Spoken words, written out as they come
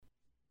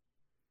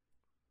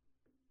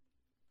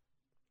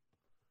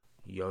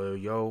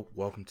Yo,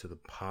 welcome to the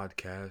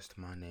podcast.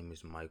 My name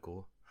is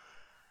Michael,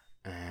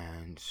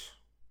 and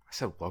I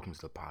said welcome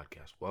to the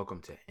podcast. Welcome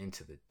to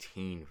Into the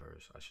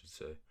Teenverse, I should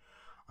say.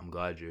 I'm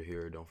glad you're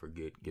here. Don't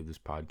forget, give this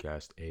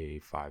podcast a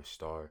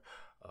 5-star,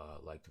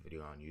 like the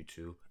video on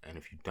YouTube. And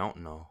if you don't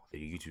know, the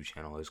YouTube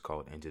channel is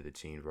called Into the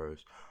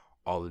Teenverse.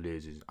 All it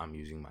is I'm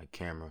using my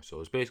camera, so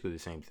it's basically the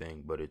same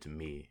thing, but it's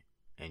me,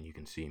 and you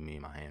can see me,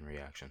 my hand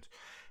reactions,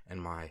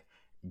 and my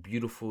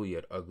beautiful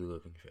yet ugly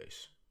looking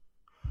face.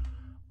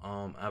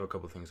 I have a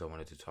couple things I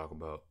wanted to talk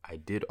about. I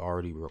did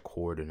already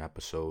record an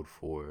episode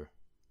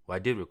I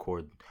did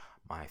record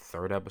my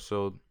third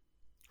episode,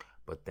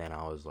 but then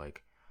I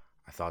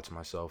thought to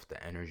myself,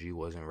 the energy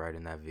wasn't right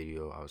in that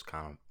video. I was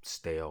kind of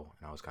stale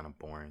and I was kind of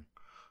boring.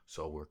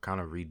 So we're kind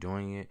of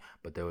redoing it,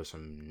 but there was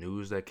some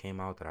news that came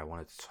out that I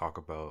wanted to talk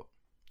about.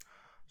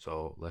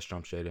 So let's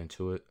jump straight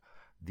into it.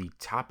 The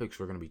topics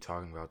we're going to be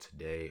talking about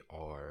today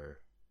are,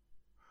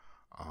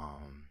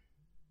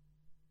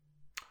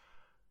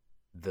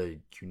 the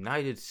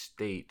United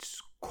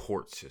States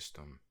court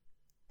system,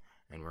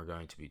 and we're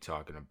going to be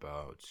talking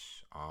about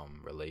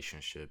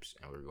relationships,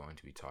 and we're going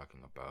to be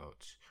talking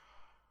about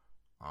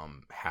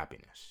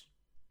happiness.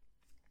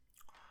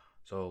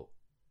 So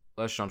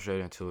let's jump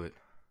straight into it.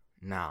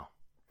 Now,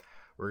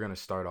 we're going to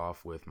start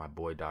off with my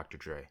boy Dr.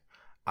 Dre.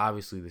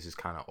 Obviously, this is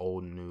kind of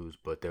old news,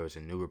 but there was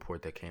a new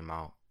report that came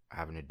out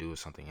having to do with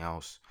something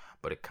else,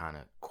 but it kind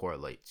of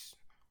correlates.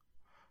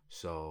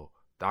 So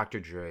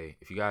Dr. Dre,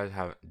 if you guys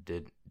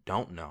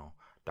don't know,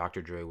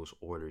 Dr. Dre was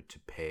ordered to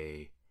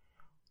pay,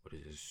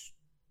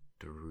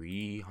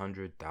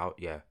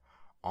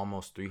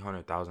 almost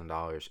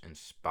 $300,000 in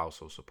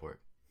spousal support.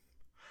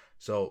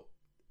 So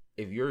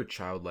if you're a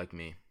child like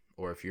me,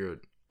 or if you're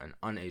an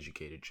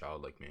uneducated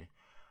child like me,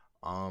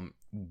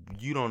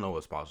 you don't know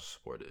what spousal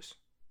support is.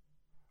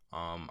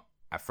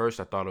 At first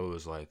I thought it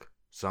was like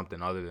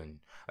something other than,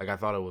 I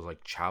thought it was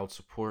like child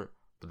support,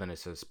 but then it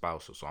says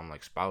spousal. So I'm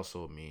like,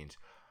 spousal means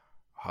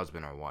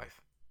husband or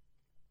wife,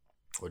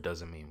 or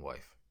doesn't mean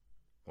wife,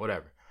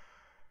 whatever.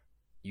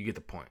 You get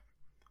the point.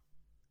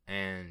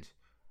 And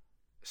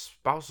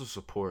spousal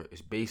support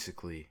is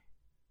basically,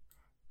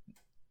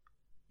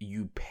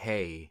 you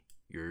pay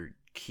your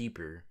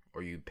keeper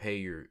or you pay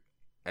your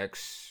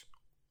ex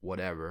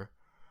whatever,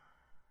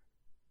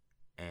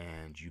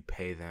 and you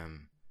pay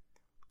them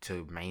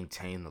to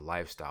maintain the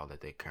lifestyle that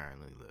they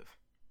currently live.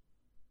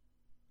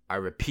 I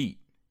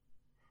repeat,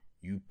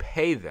 you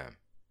pay them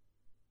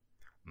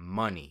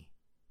money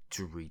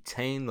to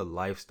retain the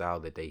lifestyle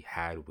that they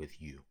had with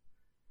you.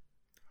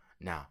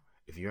 Now,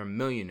 if you're a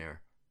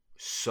millionaire,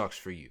 sucks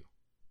for you.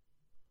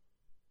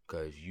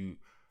 Because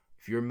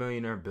if you're a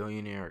millionaire,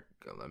 billionaire,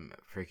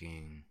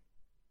 freaking,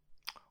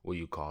 what do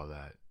you call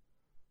that?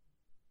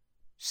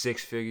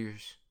 6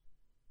 figures,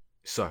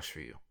 sucks for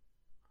you.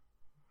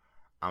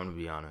 I'm going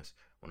to be honest.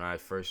 When I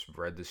first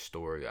read this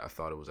story, I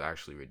thought it was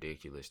actually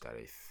ridiculous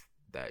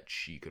that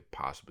she could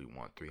possibly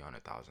want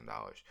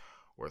 $300,000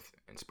 worth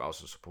in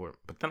spousal support.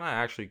 But then I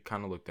actually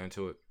kind of looked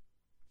into it.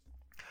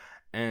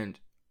 And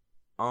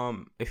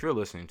if you're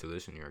listening to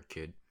this and you're a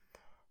kid,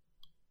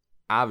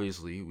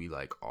 obviously we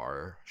like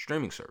our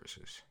streaming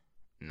services.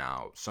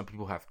 Now, some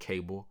people have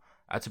cable.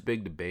 That's a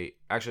big debate.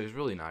 Actually, it's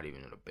really not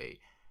even a debate.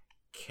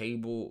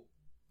 Cable,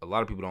 a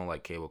lot of people don't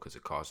like cable because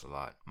it costs a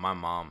lot. My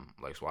mom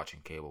likes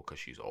watching cable because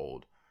she's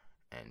old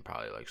and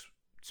probably likes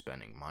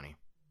spending money.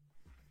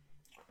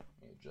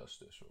 Let me adjust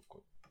this real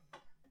quick.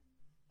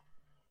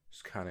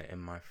 It's kind of in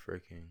my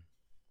freaking...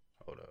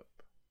 Hold up.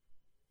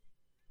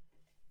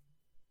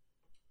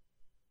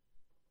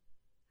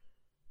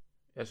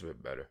 That's a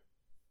bit better.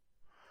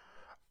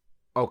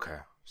 Okay.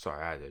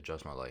 Sorry, I had to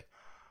adjust my light.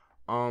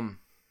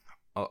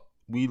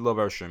 We love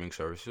our streaming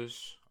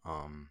services.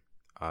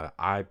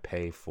 I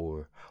pay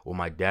for... Well,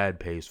 my dad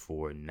pays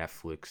for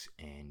Netflix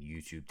and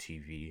YouTube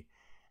TV.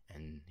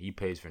 And he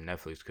pays for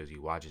Netflix because he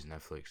watches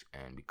Netflix.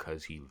 And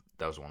because he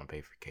doesn't want to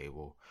pay for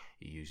cable,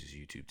 he uses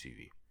YouTube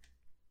TV.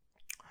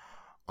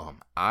 I'll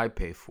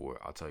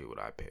tell you what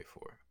I pay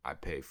for. I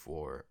pay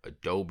for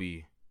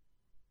Adobe,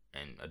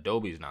 and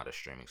Adobe is not a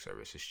streaming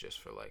service. It's just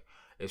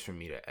it's for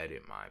me to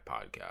edit my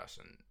podcast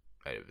and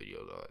edit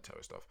videos, all that type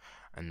of stuff.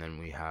 And then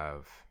we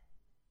have,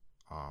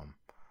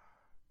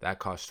 that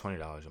costs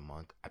 $20 a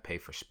month. I pay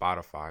for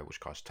Spotify, which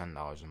costs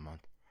 $10 a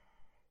month.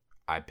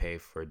 I pay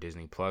for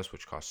Disney Plus,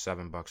 which costs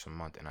 $7 a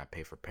month, and I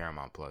pay for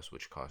Paramount Plus,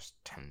 which costs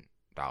 $10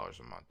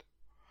 a month.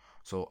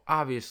 So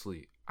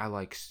obviously, I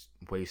like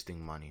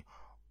wasting money.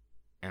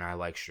 And I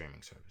like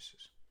streaming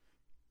services.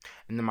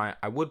 And then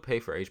I would pay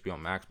for HBO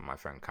Max, but my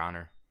friend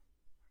Connor,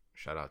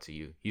 shout out to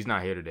you. He's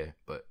not here today,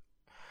 but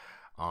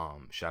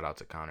shout out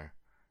to Connor.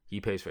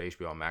 He pays for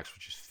HBO Max,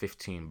 which is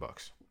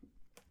 $15.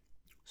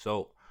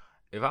 So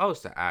if I was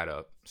to add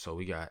up, so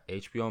we got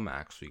HBO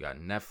Max, we got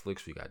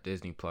Netflix, we got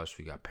Disney Plus,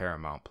 we got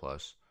Paramount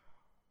Plus.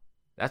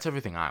 That's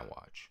everything I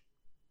watch.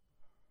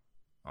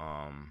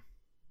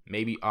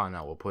 Maybe,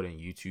 we'll put in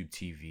YouTube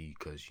TV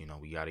because,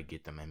 we got to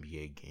get them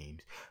NBA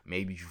games.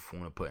 Maybe if you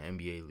want to put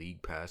NBA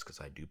League Pass because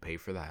I do pay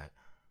for that.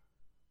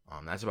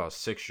 That's about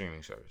 6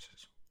 streaming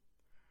services.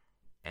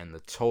 And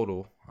the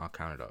total, I'll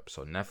count it up.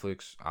 So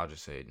Netflix, I'll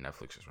just say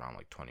Netflix is around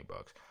like $20.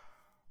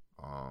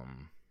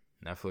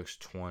 Netflix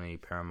 20,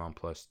 Paramount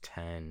Plus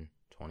 10,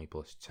 20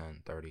 plus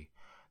 10, 30.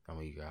 Then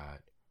we got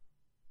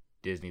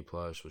Disney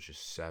Plus, which is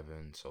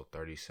 7, so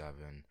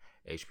 37.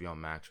 HBO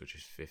Max, which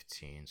is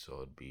 15,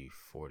 so it'd be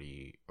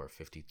 40 or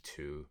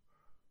 52.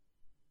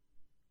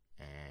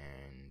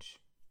 And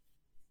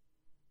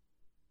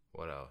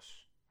what else?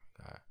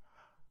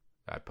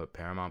 I put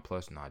Paramount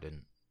Plus. No, I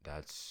didn't.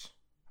 That's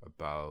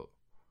about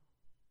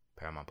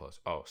Paramount Plus.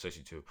 Oh,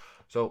 62.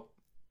 So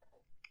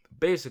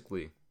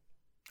basically,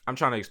 I'm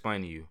trying to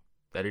explain to you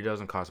that it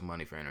doesn't cost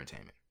money for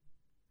entertainment.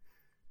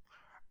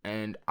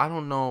 And I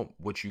don't know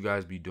what you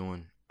guys be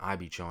doing. I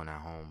be chilling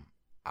at home.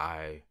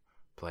 I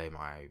play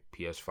my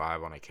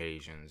PS5 on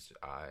occasions.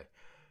 I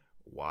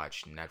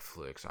watch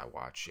Netflix. I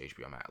watch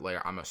HBO Max.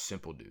 Like, I'm a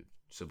simple dude,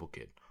 simple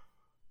kid.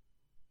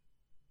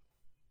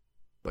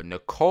 But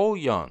Nicole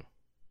Young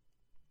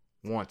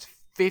wants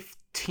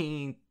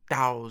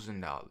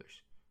 $15,000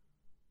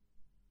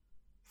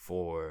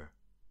 for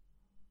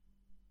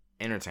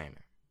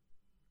entertainment.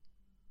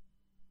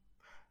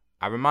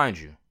 I remind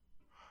you,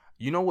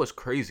 you know what's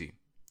crazy?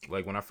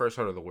 Like, when I first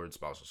heard of the word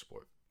spousal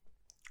support,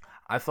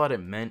 I thought it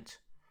meant,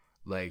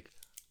 like,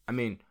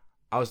 I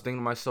was thinking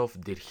to myself,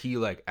 did he,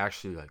 like,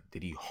 actually, like,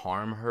 did he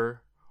harm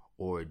her?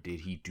 Or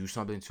did he do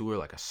something to her,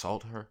 like,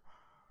 assault her?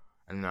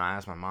 And then I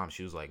asked my mom,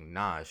 she was like,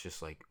 nah, it's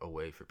just, like, a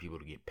way for people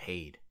to get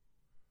paid.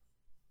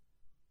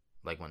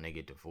 Like, when they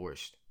get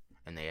divorced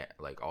and they,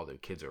 like, all their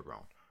kids are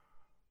grown.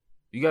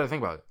 You gotta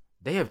think about it.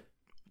 They have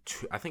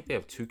I think they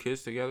have 2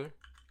 kids together.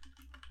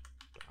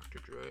 Dr.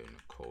 Dre and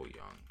Nicole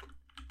Young.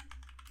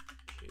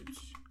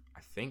 Kids.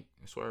 I think,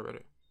 that's where I read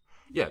it.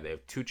 Yeah, they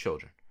have 2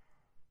 children.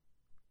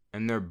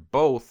 And they're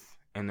both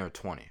in their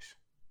 20s.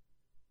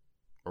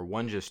 Or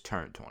one just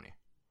turned 20.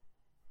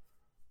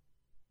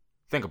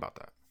 Think about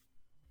that.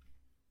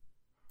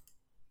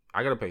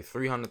 I gotta pay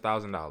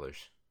 $300,000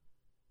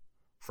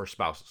 for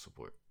spousal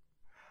support.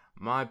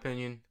 My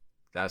opinion,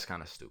 that's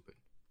kind of stupid.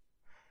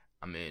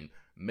 I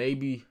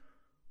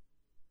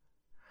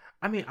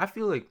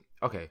feel like,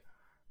 okay,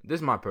 this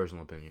is my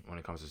personal opinion when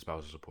it comes to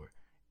spousal support.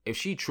 If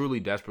she truly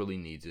desperately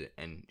needs it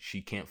and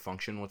she can't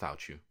function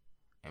without you,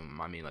 and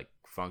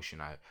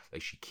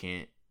she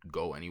can't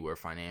go anywhere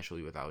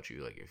financially without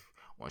you, like, if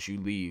once you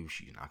leave,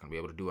 she's not going to be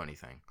able to do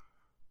anything,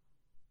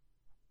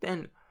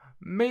 then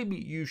maybe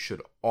you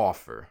should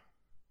offer.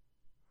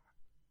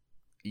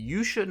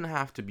 You shouldn't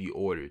have to be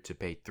ordered to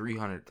pay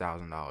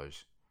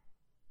 $300,000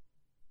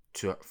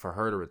 for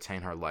her to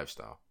retain her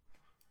lifestyle.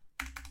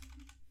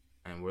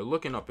 And we're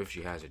looking up if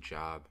she has a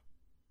job.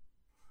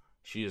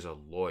 She is a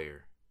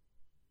lawyer.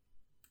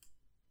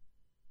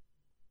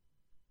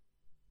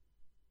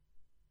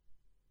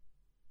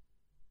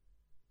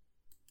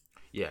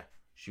 Yeah,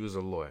 she was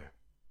a lawyer.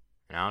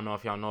 And I don't know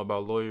if y'all know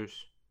about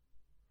lawyers.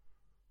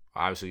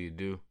 Obviously you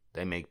do.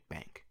 They make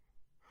bank.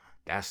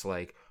 That's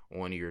like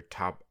one of your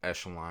top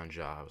echelon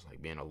jobs,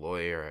 like being a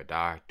lawyer, a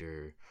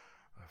doctor,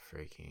 a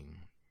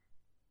freaking,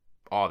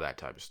 all that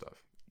type of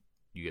stuff.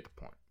 You get the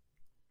point.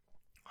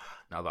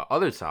 Now, the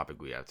other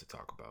topic we have to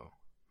talk about,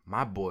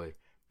 my boy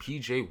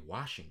PJ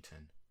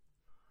Washington.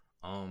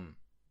 I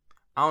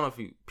don't know if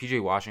PJ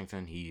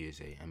Washington, he is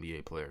a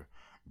NBA player.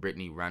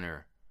 Brittany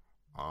Renner,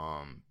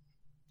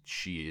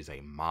 she is a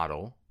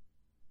model.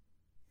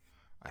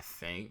 I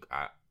think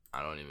I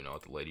don't even know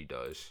what the lady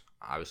does.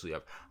 Obviously,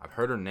 I've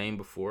heard her name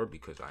before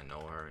because I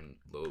know her and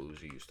Lil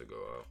Uzi used to go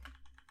out.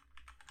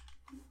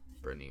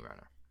 Brittany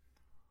Renner.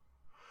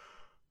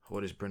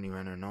 What is Brittany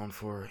Renner known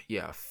for?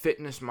 Yeah, a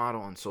fitness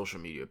model and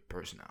social media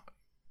personality.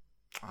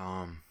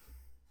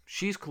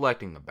 She's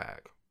collecting the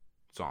bag.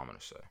 That's all I'm gonna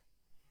say.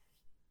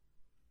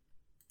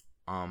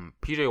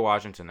 PJ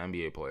Washington,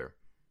 NBA player,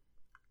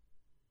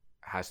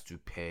 has to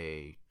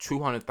pay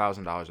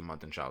 $200,000 a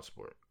month in child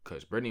support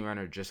because Brittany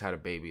Renner just had a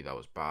baby that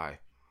was by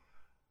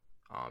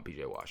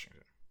PJ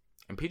Washington.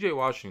 And PJ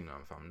Washington,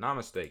 if I'm not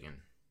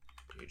mistaken,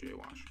 PJ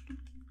Washington.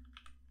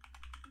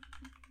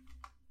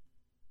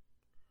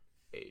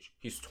 Age.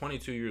 He's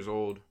 22 years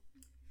old.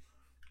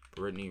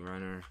 Brittany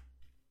Renner,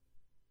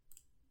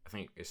 I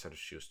think it said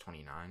she was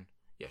 29.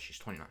 Yeah, she's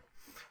 29.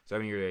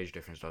 7-year age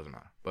difference doesn't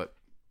matter. But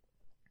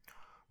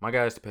my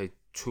guy has to pay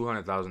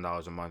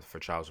 $200,000 a month for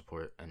child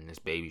support and this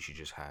baby she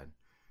just had.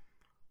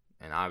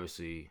 And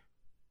obviously,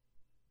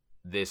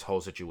 this whole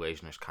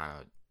situation is kind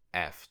of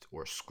effed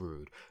or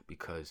screwed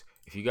because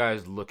if you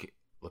guys look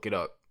it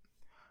up,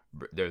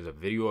 there's a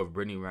video of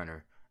Brittany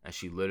Renner and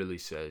she literally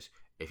says,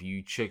 if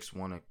you chicks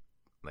want to,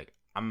 like,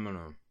 I'm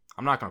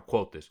not gonna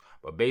quote this,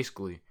 but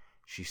basically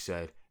she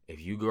said,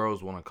 if you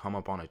girls want to come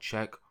up on a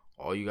check,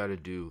 all you gotta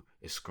do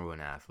is screw an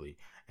athlete.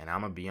 And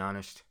I'm gonna be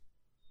honest,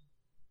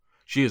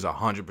 she is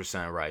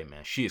 100% right,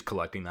 man. She is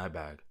collecting that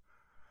bag.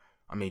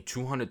 I mean,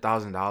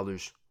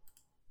 $200,000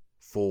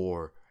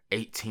 for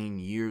 18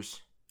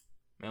 years.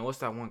 Man, what's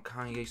that one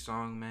Kanye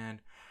song,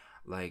 man?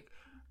 Like,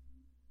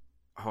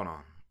 hold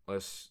on.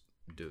 Let's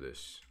do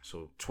this.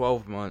 So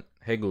 12 month.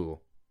 Hey,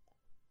 Google.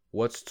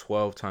 What's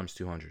 12 times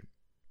 200?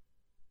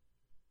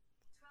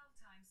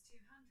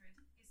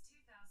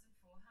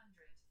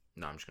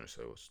 No, I'm just gonna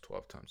say what's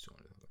 12 times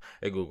 200,000.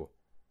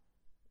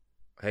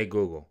 Hey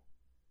Google,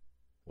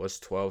 what's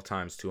 12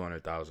 times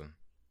 200,000? 12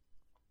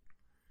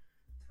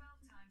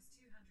 times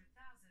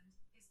 200,000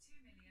 is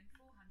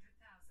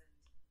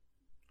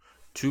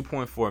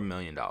 2,400,000. $2.4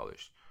 million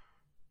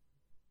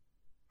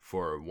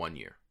for 1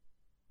 year.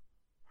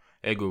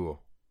 Hey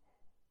Google,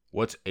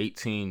 what's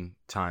 18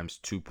 times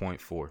 2.4?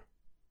 The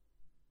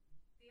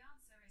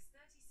answer is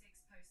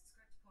 36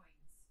 postscript points.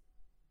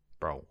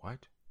 Bro,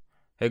 what?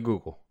 Hey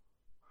Google,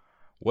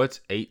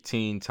 what's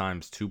 18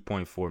 times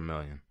 2.4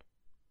 million?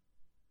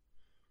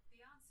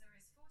 The answer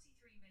is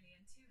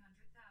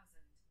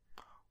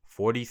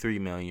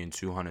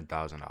 43,200,000.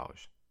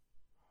 $43,200,000.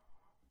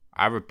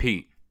 I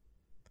repeat,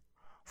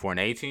 for an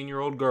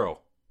 18-year-old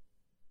girl,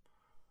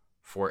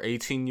 for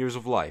 18 years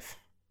of life,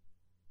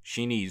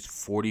 she needs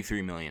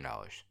 $43 million.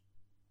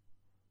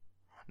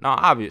 Now,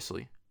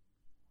 obviously,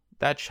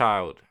 that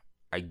child,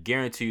 I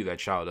guarantee you that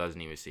child doesn't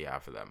even see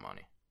half of that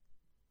money.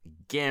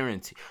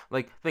 Guarantee.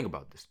 Like, think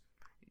about this.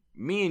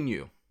 Me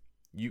and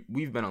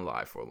we've been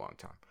alive for a long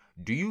time.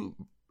 Do you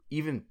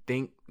even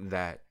think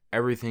that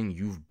everything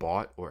you've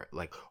bought, or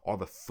like all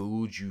the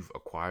foods you've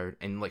acquired,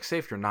 and like say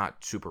if you're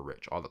not super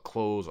rich, all the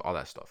clothes, all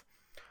that stuff,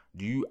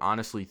 do you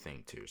honestly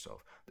think to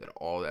yourself that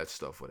all that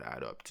stuff would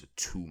add up to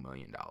 $2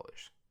 million?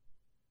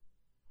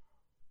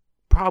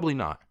 Probably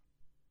not.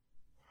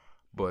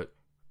 But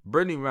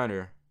Brittany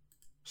Renner,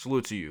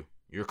 salute to you.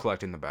 You're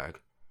collecting the bag.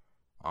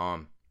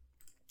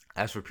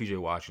 As for PJ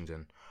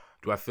Washington,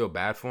 do I feel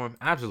bad for him?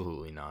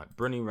 Absolutely not.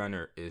 Brittany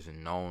Renner is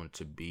known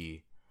to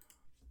be,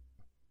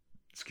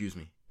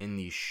 in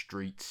these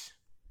streets.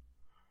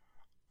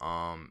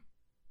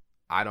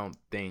 I don't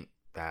think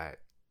that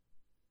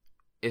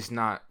it's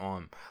not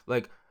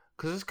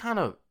because it's kind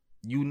of,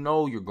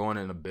 you're going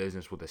into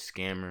business with a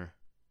scammer,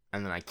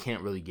 and then I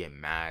can't really get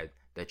mad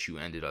that you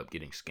ended up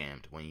getting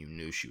scammed when you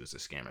knew she was a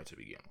scammer to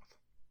begin with.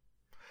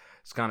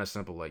 It's kind of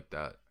simple like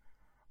that.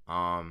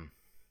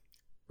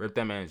 Rip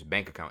that man's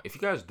bank account. If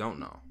you guys don't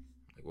know,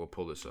 like, we'll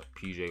pull this up.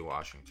 PJ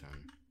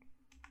Washington,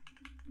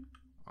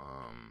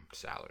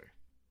 salary.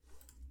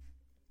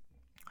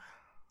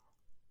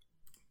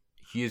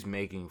 He is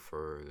making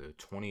for the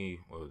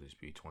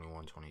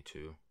 21,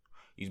 22.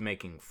 He's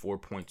making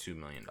 $4.2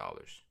 million.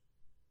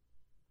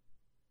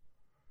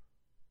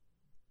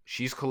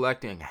 She's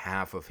collecting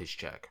half of his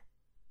check.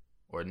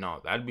 Or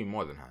no, that'd be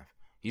more than half.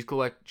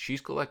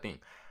 She's collecting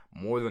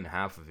more than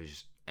half of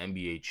his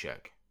NBA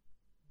check.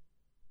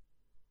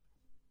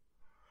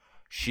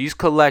 She's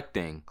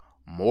collecting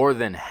more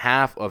than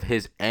half of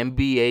his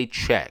NBA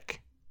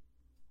check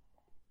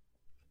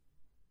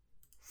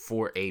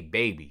for a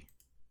baby.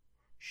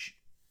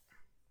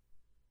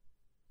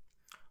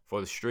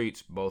 For the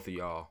streets, both of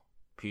y'all,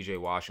 PJ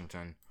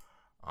Washington,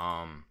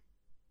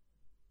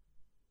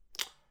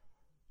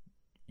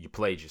 you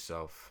played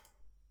yourself.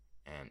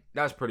 And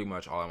that's pretty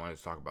much all I wanted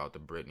to talk about, the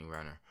Brittany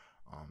Renner,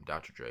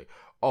 Dr. Dre.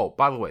 Oh,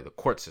 by the way, the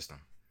court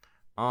system.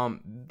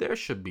 There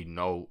should be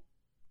no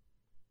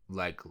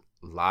logical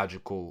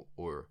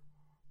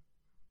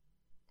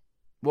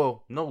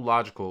no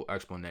logical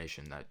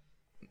explanation that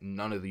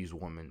none of these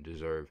women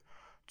deserve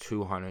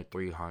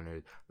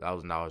 $200,000,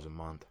 $300,000 a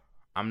month.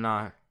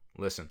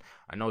 Listen,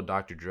 I know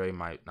Dr. Dre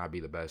might not be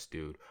the best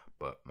dude,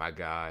 but my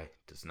guy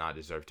does not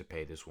deserve to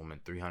pay this woman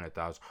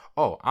 $300,000.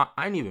 Oh, I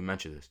didn't even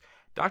mention this.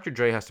 Dr.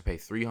 Dre has to pay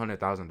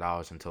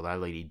 $300,000 until that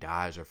lady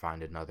dies or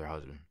find another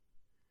husband.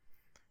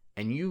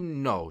 And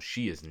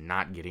she is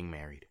not getting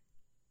married.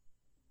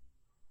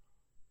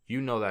 You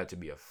know that to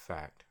be a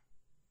fact.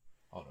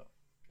 Hold up.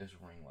 This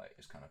ring light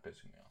is kind of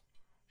pissing me off.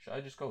 Should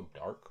I just go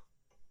dark?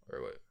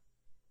 Or wait.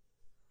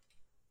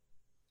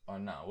 Oh,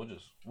 no.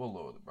 We'll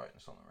lower the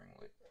brightness on the ring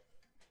light.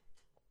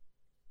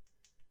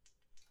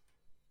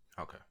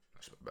 Okay.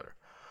 That's a bit better.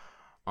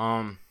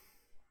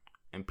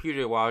 And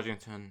PJ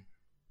Washington,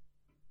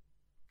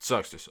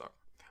 sucks to suck.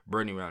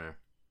 Brittany Renner,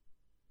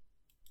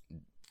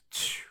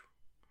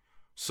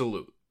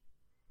 salute.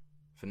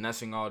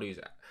 Finessing all these,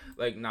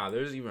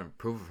 there's even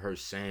proof of her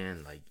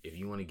saying, if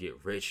you want to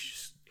get rich,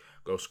 just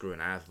go screw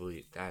an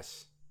athlete.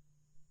 That's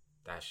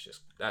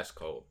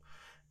cold.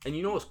 And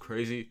you know what's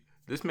crazy?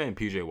 This man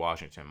PJ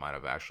Washington might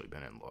have actually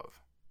been in love.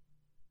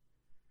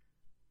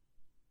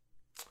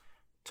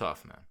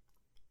 Tough, man.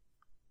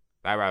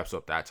 That wraps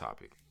up that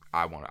topic.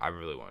 I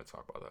really want to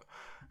talk about that.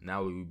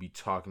 Now we will be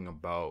talking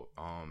about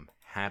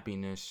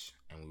happiness,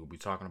 and we will be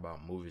talking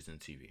about movies and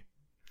TV.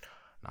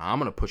 Now I'm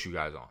gonna put you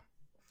guys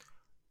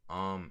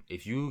on.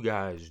 If you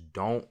guys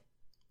don't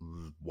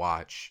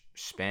watch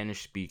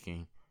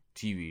Spanish-speaking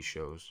TV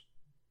shows,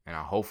 and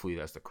hopefully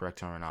that's the correct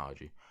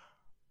terminology,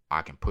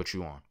 I can put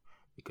you on.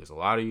 Because a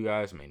lot of you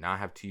guys may not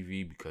have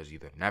TV because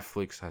either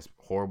Netflix has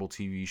horrible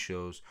TV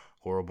shows,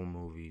 horrible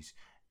movies,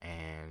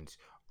 and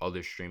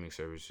other streaming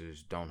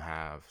services don't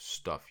have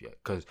stuff yet.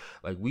 Because,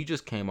 we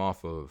just came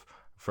off of,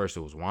 first it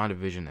was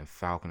WandaVision, then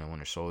Falcon and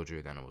Winter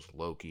Soldier, then it was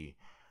Loki,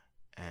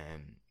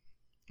 and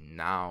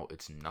now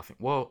it's nothing.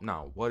 Well,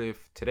 now, what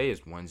if today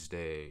is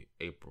Wednesday,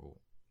 April,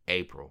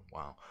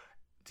 wow.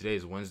 Today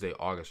is Wednesday,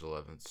 August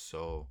 11th,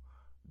 so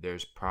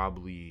there's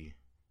probably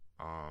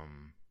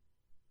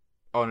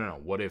oh no,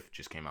 What If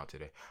just came out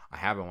today. I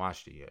haven't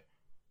watched it yet,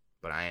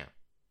 but I am.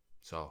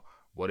 So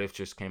What If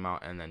just came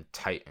out, and then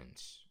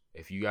Titans.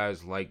 If you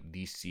guys like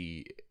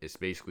DC, it's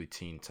basically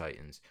Teen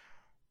Titans,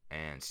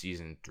 and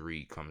season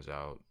 3 comes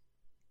out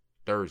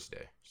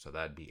Thursday. So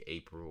that'd be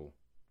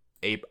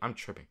I'm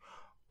tripping.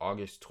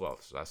 August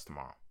 12th. So that's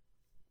tomorrow.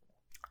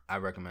 I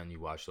recommend you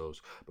watch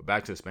those. But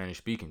back to the Spanish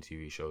speaking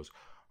TV shows.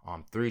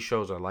 3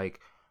 shows I like.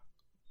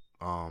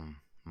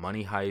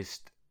 Money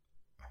Heist.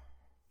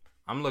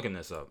 I'm looking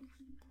this up.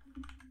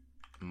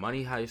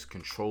 Money Heist,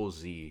 Control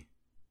Z,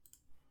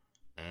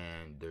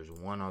 and there's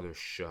one other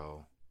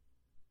show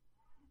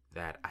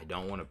that I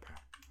don't want to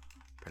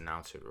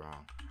pronounce it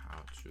wrong. How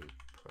to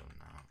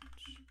pronounce?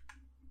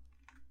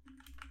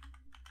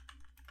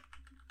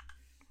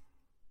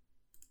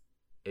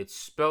 It's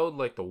spelled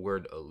like the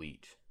word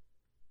elite.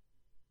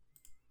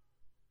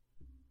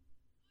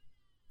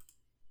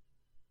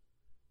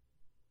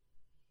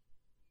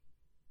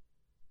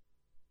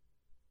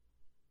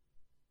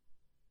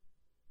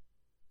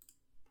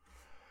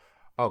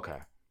 Okay.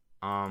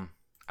 I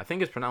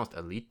think it's pronounced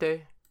Elite.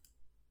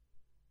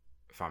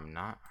 If I'm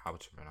not, how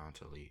to pronounce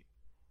elite?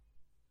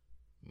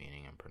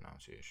 Meaning and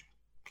pronunciation.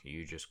 Can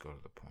you just go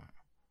to the point?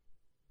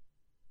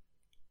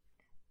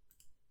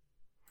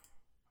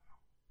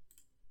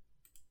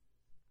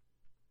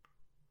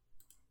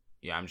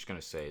 Yeah, I'm just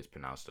gonna say it's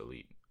pronounced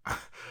elite.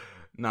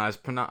 No, I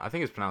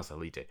think it's pronounced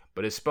Elite,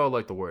 but it's spelled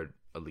like the word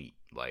elite,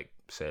 like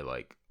say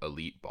like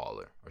elite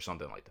baller or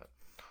something like that.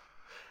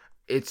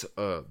 It's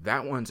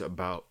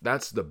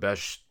that's the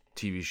best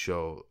TV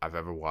show I've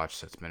ever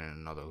watched that's been in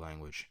another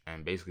language.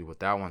 And basically what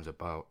that one's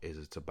about is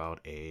it's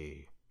about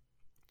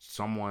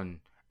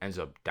someone ends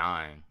up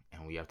dying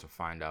and we have to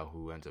find out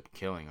who ends up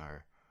killing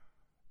her.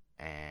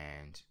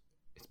 And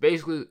it's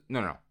basically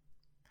no.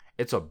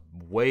 It's a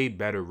way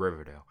better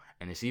Riverdale.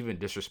 And it's even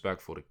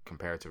disrespectful to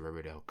compare it to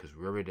Riverdale because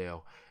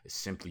Riverdale is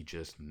simply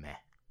just meh.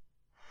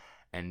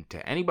 And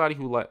to anybody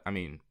who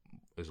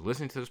is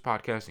listening to this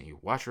podcast and you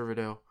watch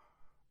Riverdale,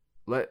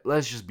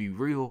 let's just be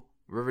real.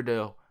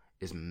 Riverdale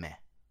is meh.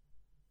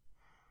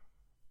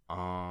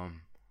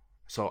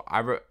 So I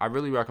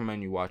really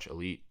recommend you watch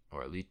Elite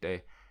or Elite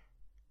Day.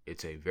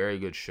 It's a very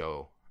good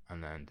show.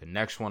 And then the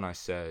next one I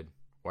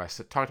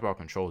talked about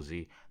Control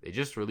Z. They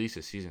just released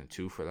a season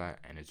 2 for that,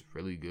 and it's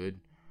really good.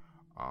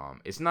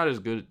 It's not as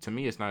good to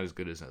me. It's not as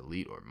good as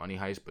Elite or Money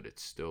Heist, but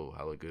it's still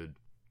hella good.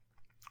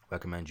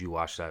 Recommend you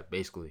watch that.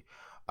 Basically,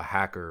 a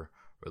hacker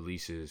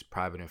releases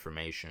private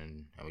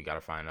information, and we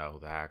gotta find out who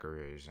the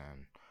hacker is,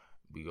 and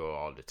we go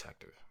all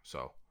detective.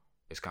 So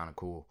it's kind of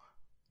cool.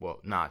 Well,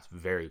 it's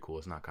very cool.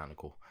 It's not kind of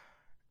cool.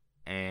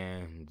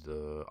 And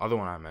the other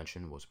one I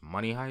mentioned was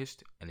Money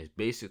Heist, and it's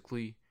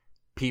basically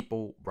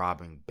people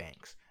robbing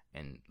banks.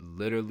 And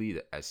literally,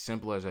 as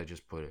simple as I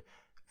just put it,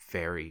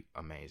 very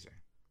amazing.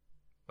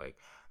 Like,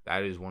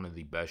 that is one of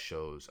the best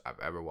shows I've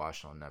ever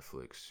watched on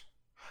Netflix.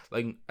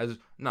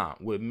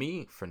 With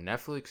me, for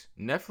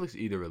Netflix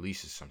either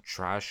releases some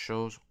trash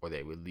shows or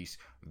they release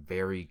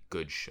very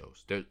good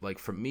shows.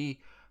 For me,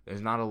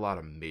 there's not a lot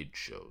of mid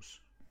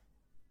shows.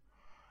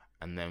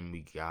 And then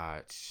we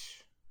got...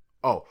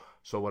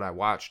 so what I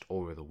watched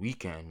over the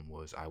weekend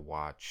was I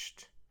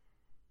watched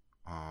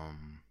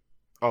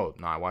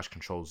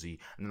Control Z,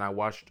 and then I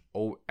watched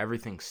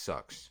Everything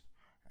Sucks,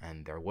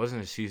 and there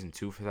wasn't a season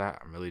 2 for that.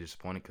 I'm really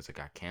disappointed because it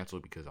got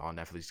canceled because all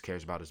Netflix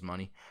cares about is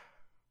money.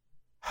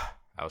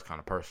 That was kind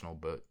of personal,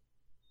 but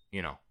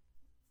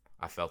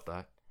I felt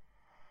that.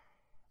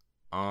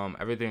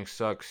 Everything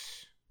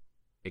Sucks.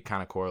 It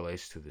kind of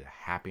correlates to the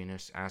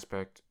happiness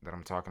aspect that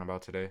I'm talking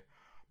about today.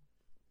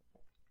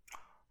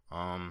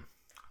 I'm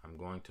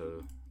going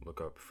to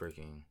look up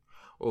freaking...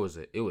 What was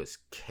it? It was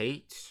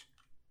Kate.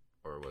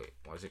 Or wait,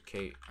 was it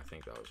Kate? I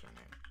think that was her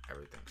name.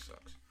 Everything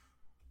Sucks.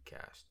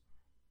 Cast.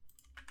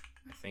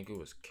 I think it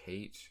was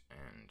Kate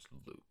and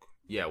Luke.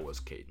 Yeah, it was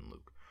Kate and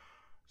Luke.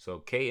 So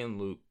Kate and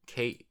Luke.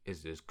 Kate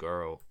is this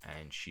girl,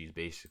 and she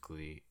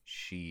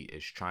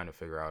is trying to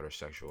figure out her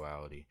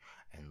sexuality.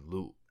 And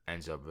Luke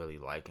ends up really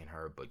liking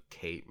her, but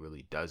Kate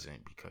really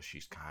doesn't because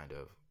she's kind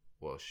of...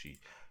 Well, she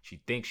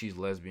thinks she's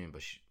lesbian,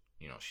 but she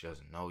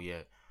doesn't know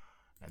yet.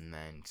 And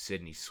then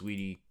Sydney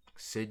Sweetie.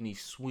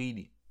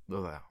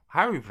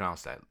 How do we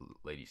pronounce that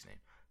lady's name?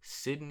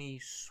 Sydney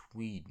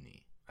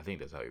Sweeney. I think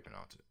that's how you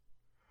pronounce it.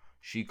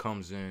 She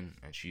comes in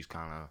and she's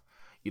kind of,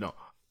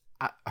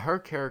 her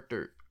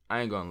character, I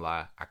ain't gonna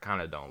lie, I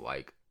kind of don't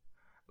like,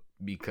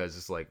 because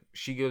it's like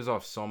she gives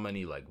off so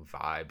many like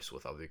vibes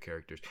with other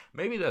characters.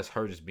 Maybe that's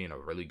her just being a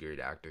really great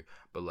actor,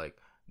 but like,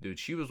 dude,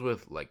 she was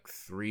with like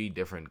 3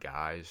 different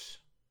guys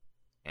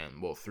and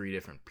 3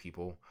 different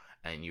people,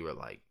 and you were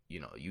like,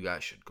 you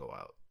guys should go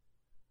out.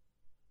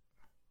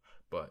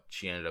 But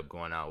she ended up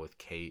going out with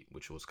Kate,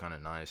 which was kind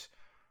of nice.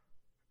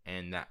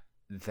 And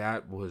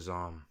that was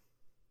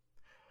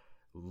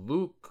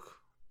Luke.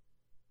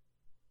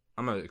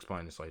 I'm gonna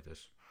explain this like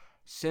this.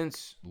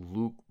 Since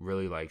Luke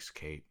really likes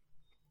Kate,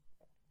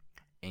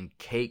 and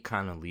Kate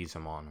kind of leads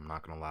him on, I'm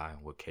not gonna lie,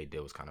 what Kate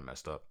did was kind of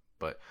messed up,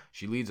 But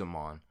she leads him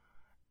on,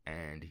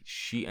 and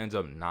she ends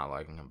up not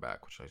liking him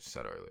back, which I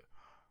said earlier.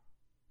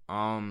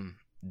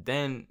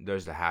 Then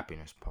there's the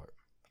happiness part,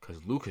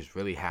 because Luke is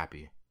really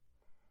happy,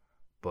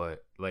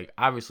 but like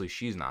obviously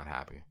she's not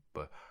happy.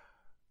 But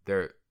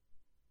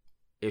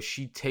if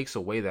she takes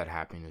away that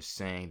happiness,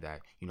 saying that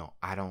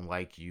I don't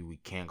like you, we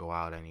can't go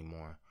out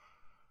anymore,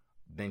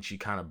 then she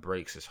kind of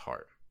breaks his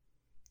heart.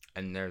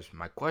 And there's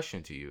my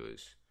question to you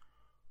is,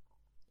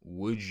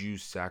 would you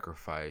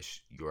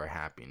sacrifice your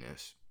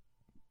happiness?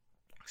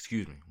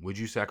 Would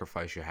you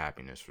sacrifice your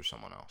happiness for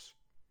someone else?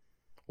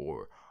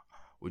 Or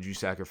would you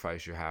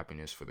sacrifice your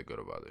happiness for the good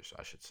of others,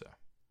 I should say?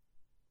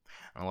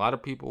 And a lot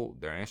of people,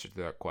 their answer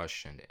to that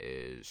question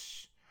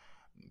is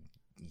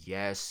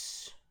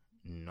yes,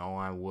 no,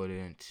 I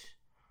wouldn't.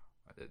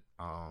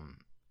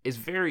 It's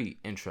very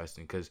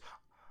interesting because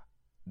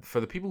for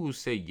the people who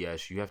say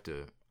yes,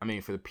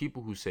 for the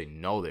people who say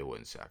no, they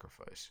wouldn't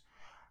sacrifice,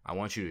 I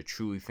want you to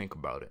truly think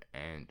about it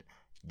and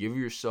give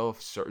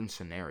yourself certain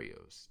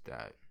scenarios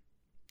that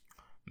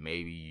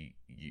maybe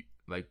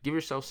give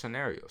yourself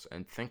scenarios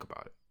and think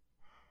about it.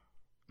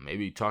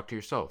 Maybe talk to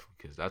yourself,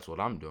 because that's what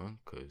I'm doing,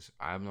 because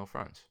I have no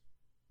friends.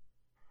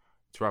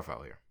 It's rough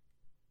out here.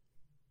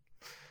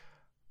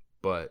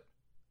 But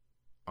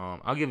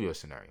I'll give you a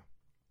scenario.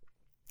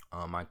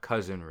 My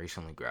cousin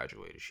recently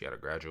graduated. She had a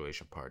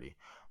graduation party.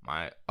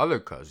 My other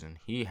cousin,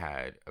 he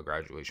had a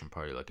graduation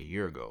party like a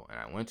year ago, and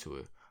I went to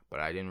it, but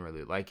I didn't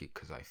really like it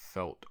because I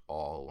felt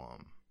all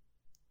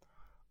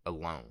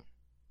alone.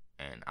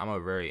 And I'm a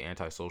very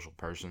antisocial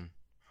person.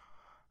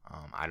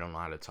 I don't know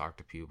how to talk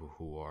to people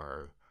who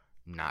are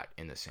not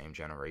in the same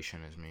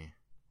generation as me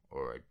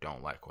or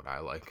don't like what I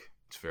like.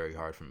 It's very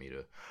hard for me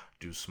to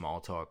do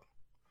small talk.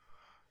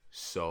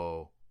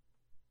 So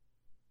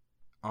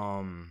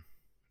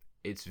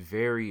it's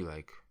very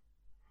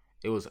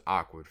it was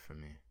awkward for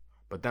me.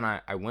 But then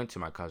I went to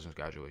my cousin's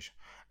graduation,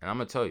 and I'm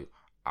gonna tell you,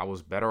 I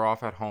was better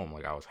off at home.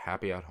 I was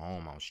happy at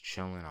home. I was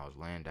chilling. I was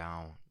laying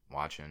down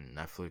watching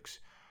Netflix.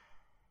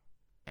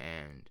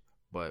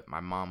 But my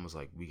mom was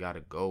like, we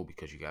gotta go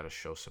because you gotta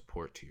show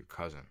support to your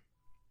cousin.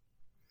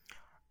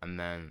 And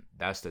then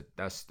that's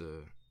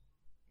the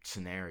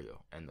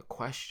scenario. And the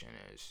question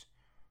is,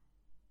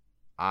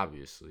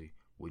 obviously,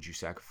 would you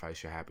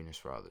sacrifice your happiness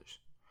for others?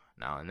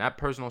 Now, in that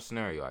personal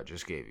scenario I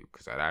just gave you,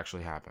 because that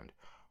actually happened,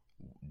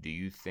 do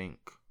you think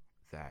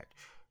that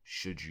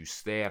should you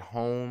stay at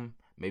home,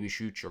 maybe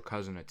shoot your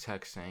cousin a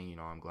text saying,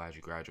 I'm glad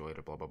you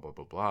graduated, blah, blah, blah,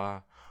 blah,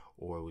 blah,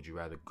 or would you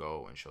rather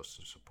go and show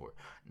some support?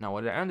 Now,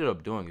 what I ended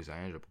up doing is I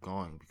ended up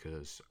going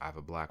because I have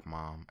a black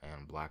mom,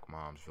 and black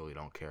moms really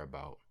don't care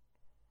about,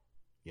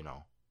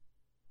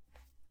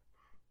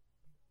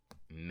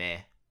 meh.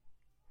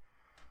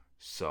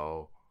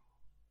 So,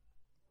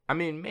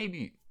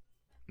 maybe,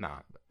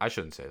 I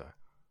shouldn't say that.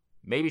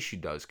 Maybe she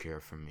does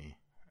care for me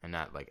in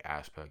that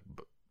aspect,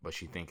 but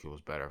she think it was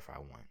better if I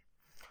went.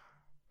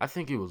 I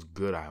think it was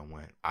good I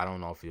went. I don't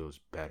know if it was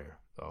better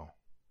though.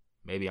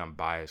 Maybe I'm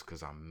biased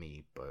because I'm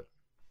me, but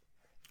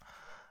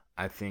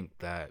I think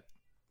that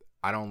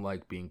I don't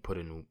like being put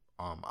in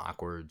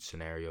awkward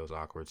scenarios,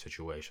 awkward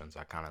situations.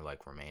 I kind of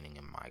like remaining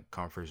in my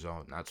comfort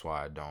zone. That's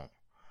why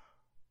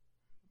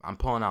I'm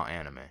pulling out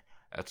anime.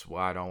 That's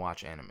why I don't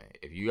watch anime.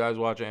 If you guys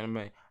watch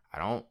anime,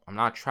 I'm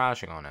not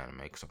trashing on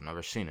anime because I've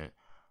never seen it,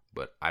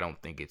 but I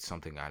don't think it's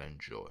something I'd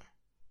enjoy.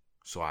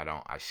 So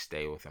I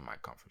stay within my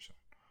comfort zone.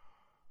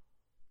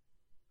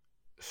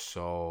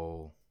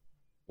 So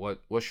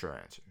what's your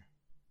answer?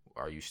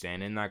 Are you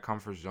staying in that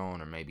comfort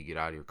zone, or maybe get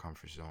out of your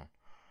comfort zone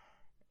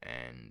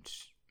and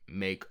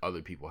make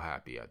other people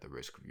happy at the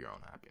risk of your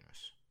own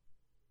happiness?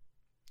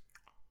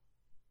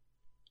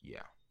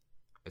 Yeah.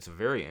 It's a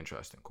very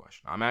interesting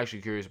question. I'm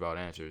actually curious about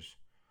answers.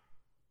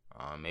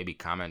 Maybe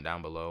comment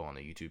down below on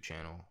the YouTube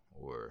channel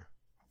or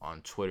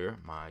on Twitter.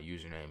 My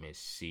username is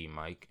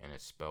CMike, and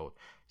it's spelled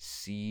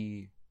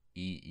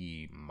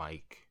CEE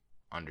Mike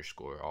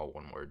 _, all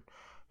one word.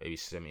 Maybe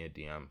send me a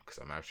DM because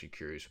I'm actually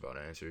curious about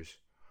answers.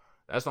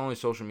 That's the only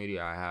social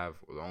media I have,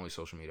 or the only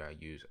social media I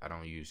use. I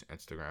don't use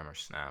Instagram or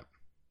Snap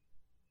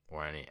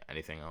or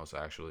anything else,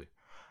 actually.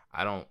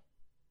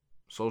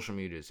 Social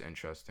media is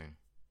interesting.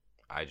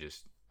 I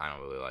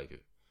don't really like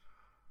it.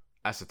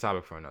 That's a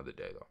topic for another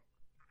day, though.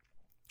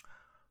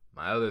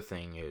 My other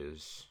thing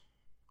is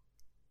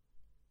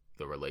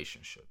the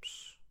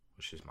relationships,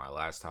 which is my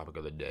last topic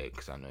of the day,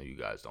 because I know you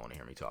guys don't want to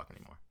hear me talk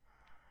anymore.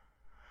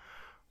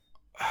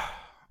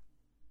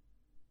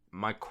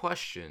 My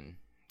question,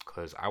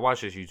 because I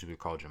watched this YouTuber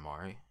called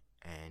Jamari,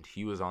 and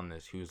he was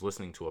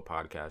listening to a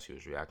podcast, he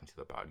was reacting to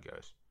the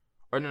podcast.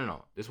 Or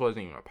no, this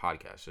wasn't even a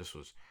podcast.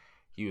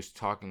 He was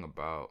talking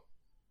about,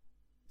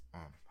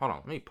 hold on,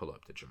 let me pull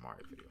up the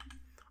Jamari video.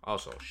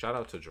 Also, shout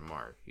out to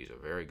Jamari. He's a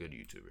very good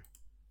YouTuber.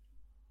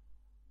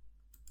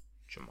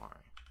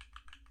 Jamari.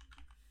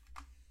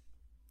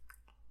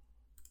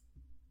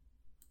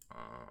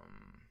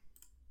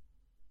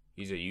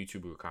 He's a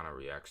YouTuber who kind of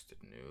reacts to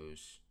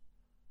news.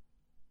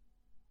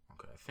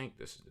 Okay, I think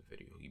this is the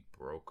video. He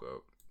broke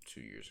up 2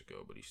 years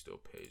ago, but he still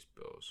pays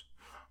bills.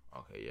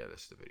 Okay, yeah,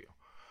 this is the video.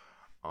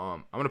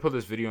 I'm gonna put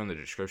this video in the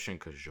description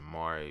because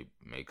Jamari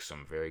makes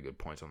some very good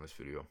points on this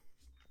video.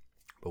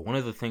 But one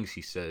of the things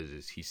he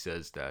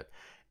says that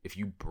if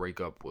you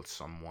break up with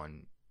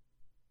someone,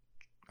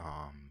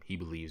 he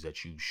believes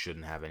that you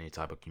shouldn't have any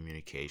type of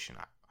communication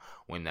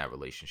when that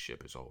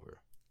relationship is over.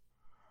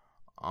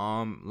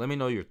 Let me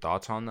know your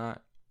thoughts on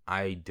that.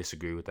 I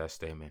disagree with that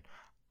statement.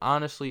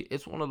 Honestly,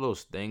 it's one of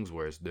those things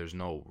where there's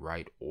no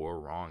right or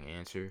wrong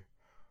answer.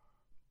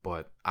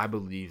 But I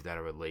believe that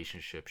a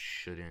relationship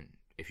shouldn't,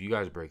 if you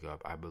guys break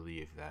up, I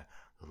believe that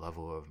the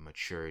level of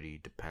maturity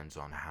depends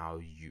on how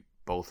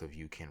both of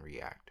you can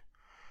react.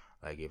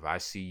 Like if I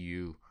see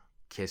you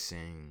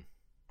kissing,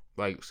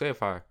 like say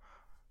if I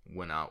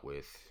went out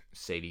with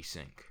Sadie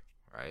Sink,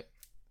 right?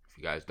 If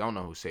you guys don't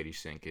know who Sadie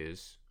Sink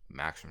is,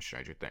 Max from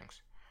Stranger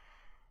Things.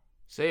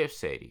 Say if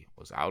Sadie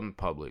was out in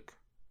public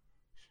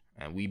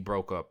and we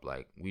broke up,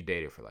 like we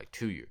dated for like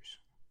 2 years,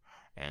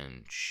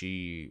 and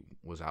she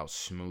was out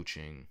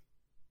smooching,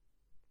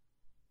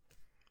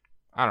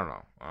 I don't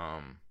know,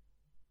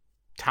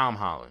 Tom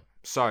Holland.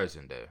 Sorry,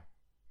 Zendaya.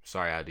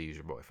 Sorry I had to use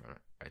your boyfriend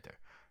right there.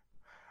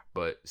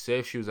 But say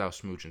if she was out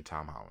smooching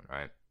Tom Holland,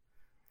 right?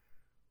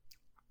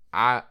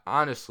 I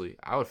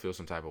would feel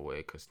some type of way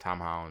because Tom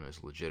Holland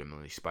is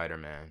legitimately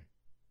Spider-Man,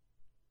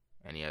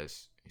 and he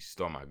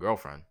stole my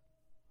girlfriend.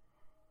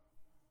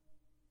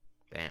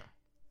 Damn.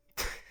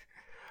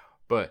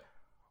 But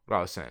what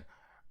I was saying,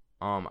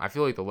 I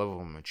feel like the level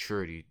of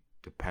maturity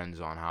depends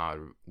on how I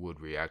would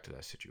react to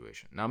that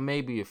situation. Now,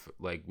 maybe if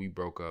like we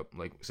broke up,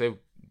 like say,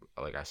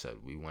 like I said,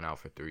 we went out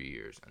for 3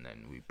 years and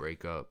then we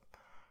break up,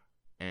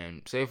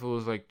 and say if it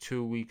was like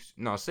 2 weeks,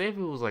 no, say if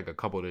it was like a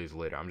couple of days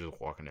later, I'm just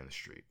walking in the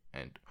street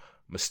and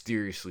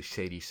mysteriously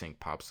Sadie Sink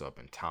pops up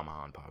and Tom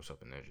Holland pops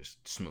up and they're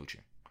just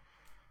smooching.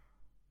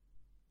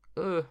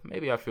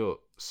 Maybe I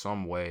feel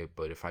some way,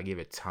 but if I give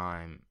it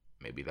time,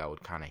 maybe that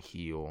would kind of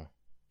heal,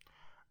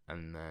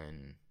 and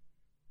then,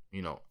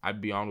 you know, I'd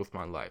be on with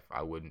my life.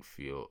 I wouldn't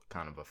feel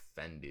kind of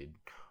offended,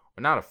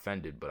 or not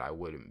offended, but I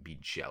wouldn't be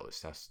jealous.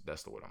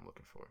 That's the word I'm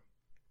looking for.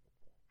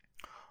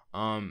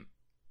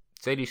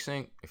 Sadie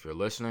Sink, if you're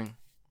listening,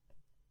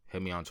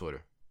 hit me on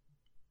Twitter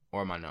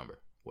or my number.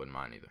 Wouldn't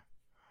mind either.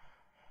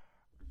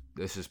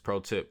 This is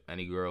pro tip.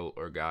 Any girl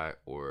or guy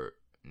or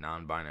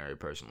non-binary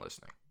person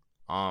listening,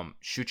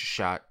 shoot your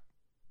shot,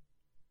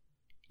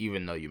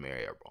 even though you may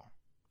air ball,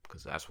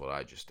 because that's what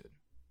I just did.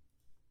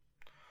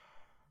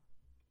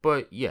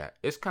 But yeah,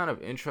 it's kind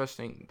of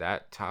interesting,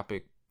 that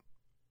topic.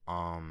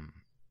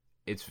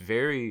 It's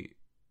very,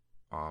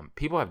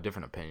 people have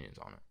different opinions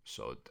on it.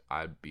 So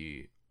I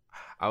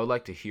would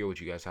like to hear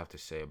what you guys have to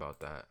say about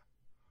that.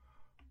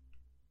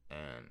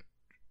 And,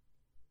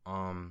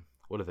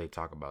 what do they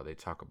talk about? They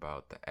talk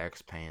about the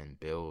ex paying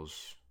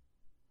bills.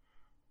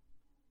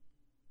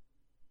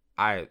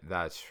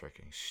 That's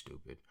freaking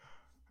stupid.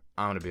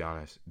 I'm gonna be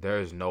honest. There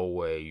is no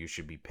way you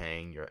should be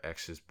paying your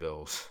ex's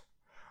bills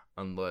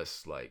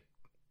unless like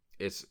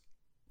it's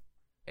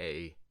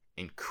a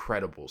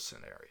incredible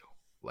scenario,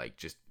 like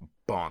just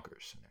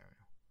bonkers scenario.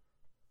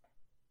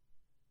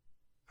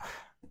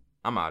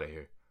 I'm out of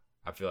here.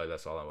 I feel like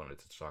that's all I wanted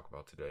to talk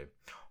about today.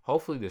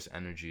 Hopefully this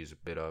energy is a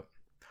bit up.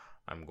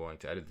 I'm going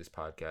to edit this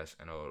podcast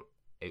and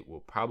it will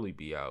probably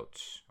be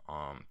out.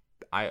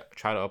 I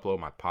try to upload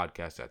my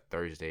podcast at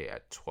Thursday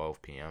at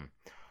 12 p.m.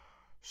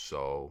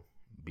 So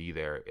be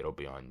there. It'll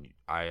be on.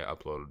 I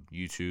upload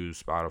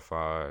YouTube,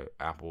 Spotify,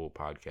 Apple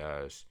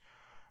Podcasts,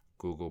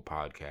 Google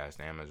Podcast,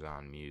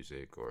 Amazon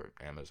Music, or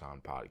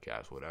Amazon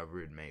Podcast,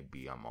 whatever it may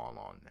be. I'm all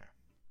on there.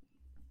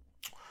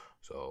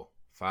 So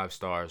 5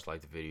 stars,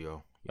 like the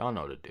video. Y'all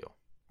know the deal.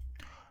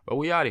 But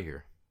we out of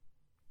here.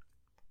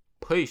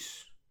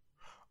 Peace.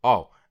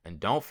 Oh, and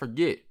don't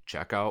forget,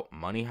 check out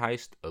Money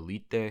Heist,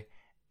 Elite,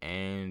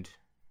 and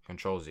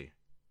Control Z.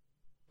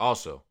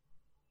 Also,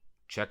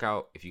 check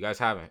out, if you guys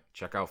haven't,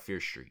 check out Fear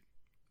Street.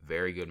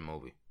 Very good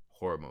movie.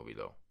 Horror movie,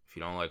 though. If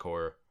you don't like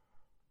horror,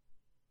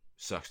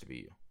 sucks to be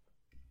you.